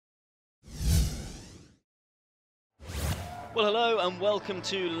Well, hello and welcome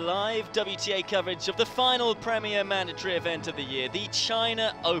to live WTA coverage of the final Premier Mandatory event of the year, the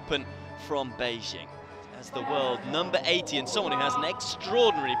China Open from Beijing. As the world number 80 and someone who has an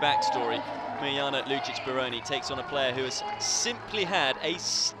extraordinary backstory, Mirjana Lucic-Baroni takes on a player who has simply had a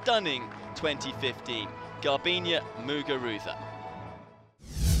stunning 2015, Garbiñe Muguruza.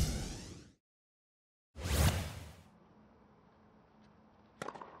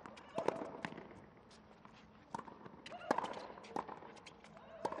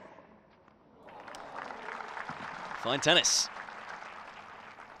 Fine tennis.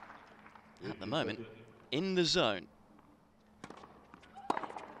 At the moment, in the zone.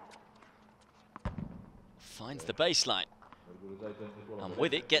 Finds the baseline. And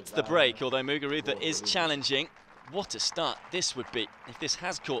with it, gets the break, although Muguruza is challenging. What a start this would be if this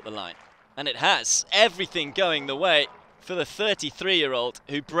has caught the line. And it has. Everything going the way for the 33-year-old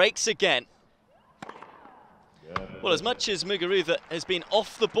who breaks again. Well, as much as Muguruza has been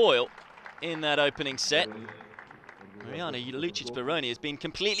off the boil in that opening set, Mirjana Lucic-Baroni has been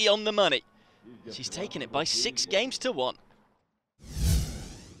completely on the money. She's taken it by 6 games to 1.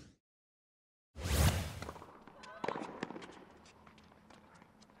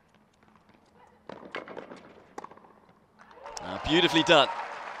 Beautifully done.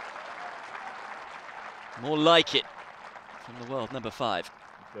 More like it from the world number 5.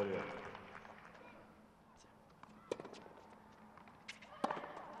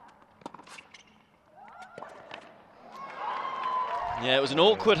 Yeah, it was an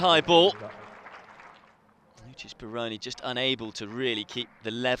awkward high ball. Lucic-Baroni just unable to really keep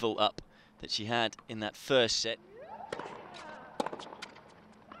the level up that she had in that first set.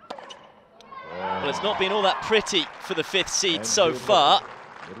 Well, it's not been all that pretty for the 5th seed so far,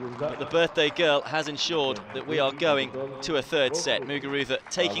 but the birthday girl has ensured that we are going to a 3rd set. Muguruza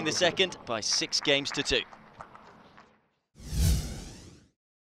taking the 2nd by 6 games to 2.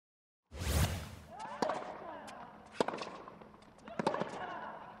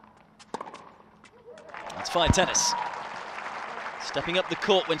 That's fine tennis. Stepping up the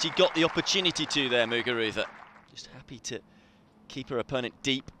court when she got the opportunity to there, Muguruza. Just happy to keep her opponent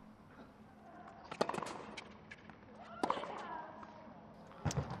deep.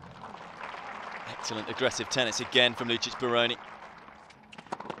 Excellent aggressive tennis again from Lucic-Baroni.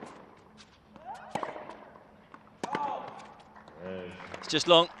 It's just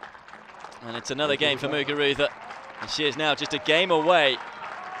long, and it's another game for Muguruza. And she is now just a game away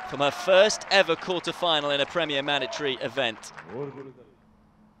from her first ever quarter-final in a Premier Mandatory event.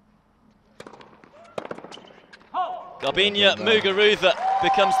 Garbiñe Muguruza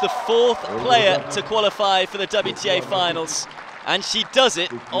becomes the 4th player to qualify for the WTA finals, and she does it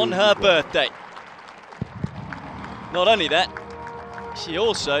on her birthday. Not only that, she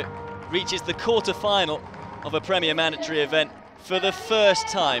also reaches the quarter-final of a Premier Mandatory event for the first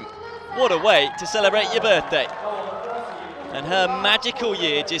time. What a way to celebrate your birthday. And her magical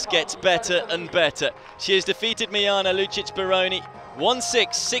year just gets better and better. She has defeated Mirjana Lucic-Baroni 1-6,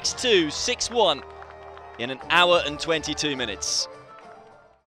 6-2, 6-1 in 1 hour and 22 minutes.